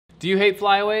Do you hate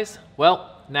flyaways?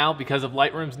 Well, now because of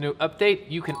Lightroom's new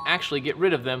update, you can actually get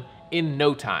rid of them in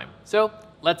no time. So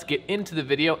let's get into the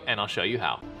video and I'll show you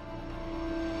how.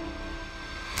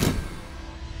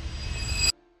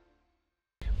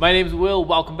 My name is Will,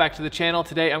 welcome back to the channel.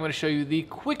 Today I'm going to show you the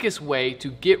quickest way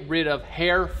to get rid of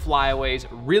hair flyaways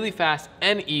really fast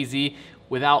and easy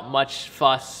without much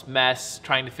fuss, mess,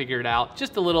 trying to figure it out.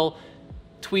 Just a little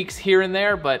tweaks here and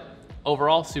there, but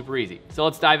overall super easy. So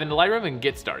let's dive into Lightroom and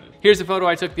get started. Here's a photo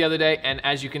I took the other day, and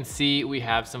as you can see, we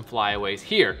have some flyaways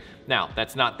here. Now,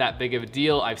 that's not that big of a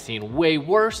deal. I've seen way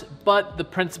worse, but the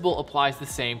principle applies the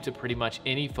same to pretty much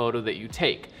any photo that you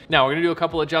take. Now, we're gonna do a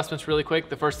couple adjustments really quick.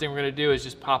 The first thing we're gonna do is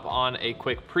just pop on a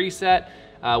quick preset,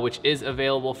 which is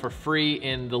available for free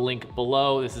in the link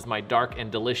below. This is my Dark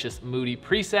and Delicious Moody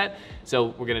preset.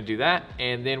 So we're gonna do that,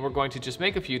 and then we're going to just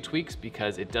make a few tweaks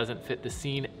because it doesn't fit the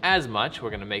scene as much. We're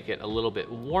gonna make it a little bit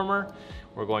warmer.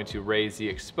 We're going to raise the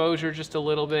exposure just a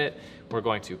little bit. We're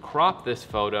going to crop this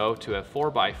photo to a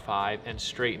 4:5 and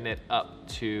straighten it up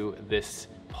to this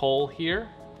pole here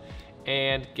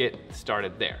and get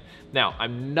started there. Now,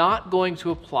 I'm not going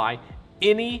to apply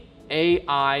any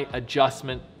AI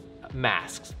adjustment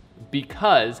masks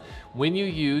because when you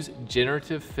use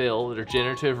generative fill or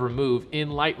generative remove in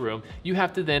Lightroom, you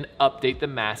have to then update the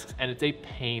masks and it's a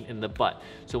pain in the butt.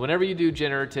 So whenever you do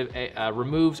generative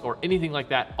removes or anything like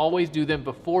that, always do them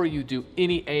before you do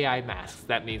any AI masks.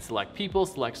 That means select people,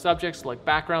 select subjects, select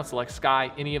background, select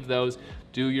sky, any of those,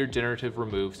 do your generative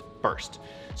removes first.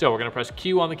 So we're gonna press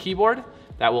Q on the keyboard.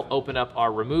 That will open up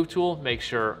our remove tool, make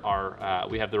sure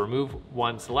we have the remove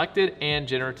one selected and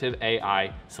generative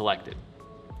AI selected.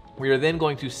 We are then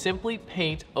going to simply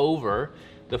paint over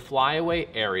the flyaway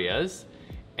areas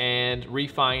and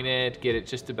refine it, get it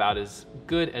just about as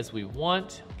good as we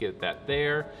want. Get that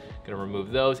there. Gonna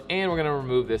remove those, and we're gonna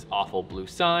remove this awful blue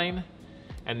sign.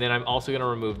 And then I'm also gonna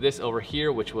remove this over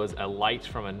here, which was a light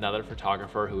from another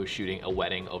photographer who was shooting a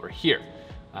wedding over here.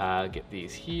 Get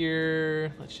these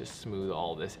here. Let's just smooth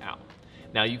all this out.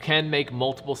 Now you can make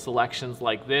multiple selections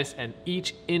like this, and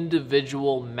each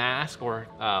individual mask or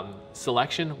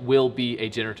selection will be a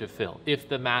generative fill. If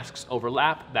the masks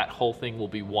overlap, that whole thing will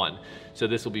be one. So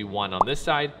this will be one on this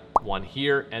side, one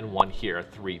here, and one here,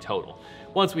 3 total.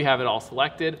 Once we have it all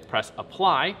selected, press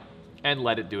apply and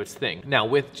let it do its thing. Now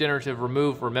with generative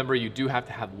remove, remember you do have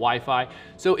to have Wi-Fi.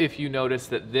 So if you notice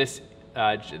that this,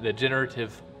 the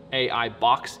generative AI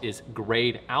box is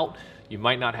grayed out, you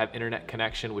might not have internet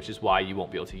connection, which is why you won't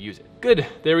be able to use it. Good,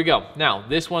 there we go. Now,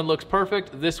 this one looks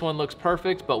perfect, this one looks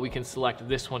perfect, but we can select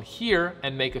this one here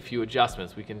and make a few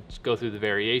adjustments. We can go through the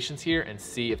variations here and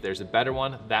see if there's a better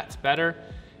one. That's better,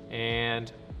 and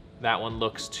that one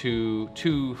looks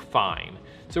too fine.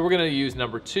 So we're gonna use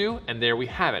number 2, and there we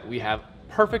have it. We have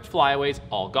perfect flyaways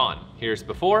all gone. Here's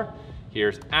before,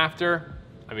 here's after.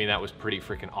 I mean, that was pretty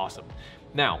freaking awesome.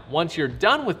 Now, once you're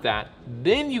done with that,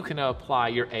 then you can apply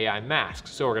your AI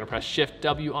masks. So we're gonna press Shift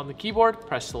W on the keyboard,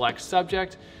 press select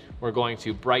subject. We're going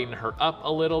to brighten her up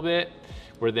a little bit.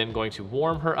 We're then going to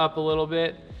warm her up a little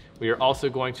bit. We are also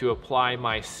going to apply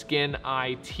my skin,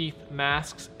 eye, teeth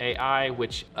masks, AI,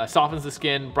 which softens the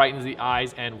skin, brightens the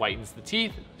eyes, and whitens the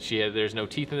teeth. There's no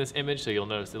teeth in this image, so you'll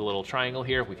notice the little triangle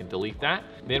here. We can delete that.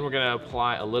 Then we're gonna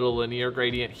apply a little linear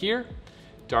gradient here,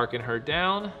 darken her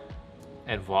down,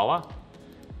 and voila.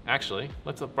 Actually,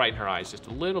 let's brighten her eyes just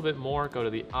a little bit more. Go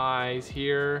to the eyes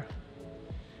here,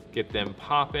 get them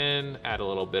popping, add a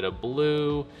little bit of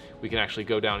blue. We can actually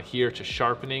go down here to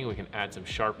sharpening. We can add some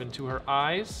sharpen to her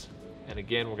eyes. And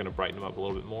again, we're gonna brighten them up a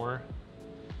little bit more.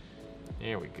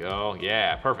 There we go,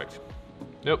 yeah, perfect.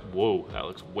 Nope, whoa, that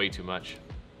looks way too much.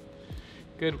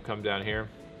 Good, come down here.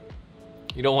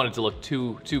 You don't want it to look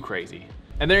too crazy.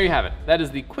 And there you have it. That is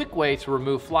the quick way to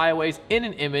remove flyaways in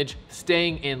an image,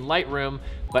 staying in Lightroom,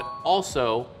 but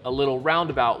also a little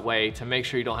roundabout way to make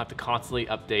sure you don't have to constantly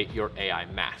update your AI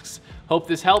masks. Hope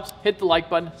this helps. Hit the like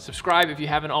button, subscribe if you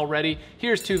haven't already.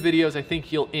 Here's 2 videos I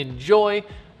think you'll enjoy,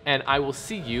 and I will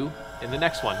see you in the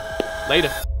next one.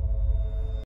 Later.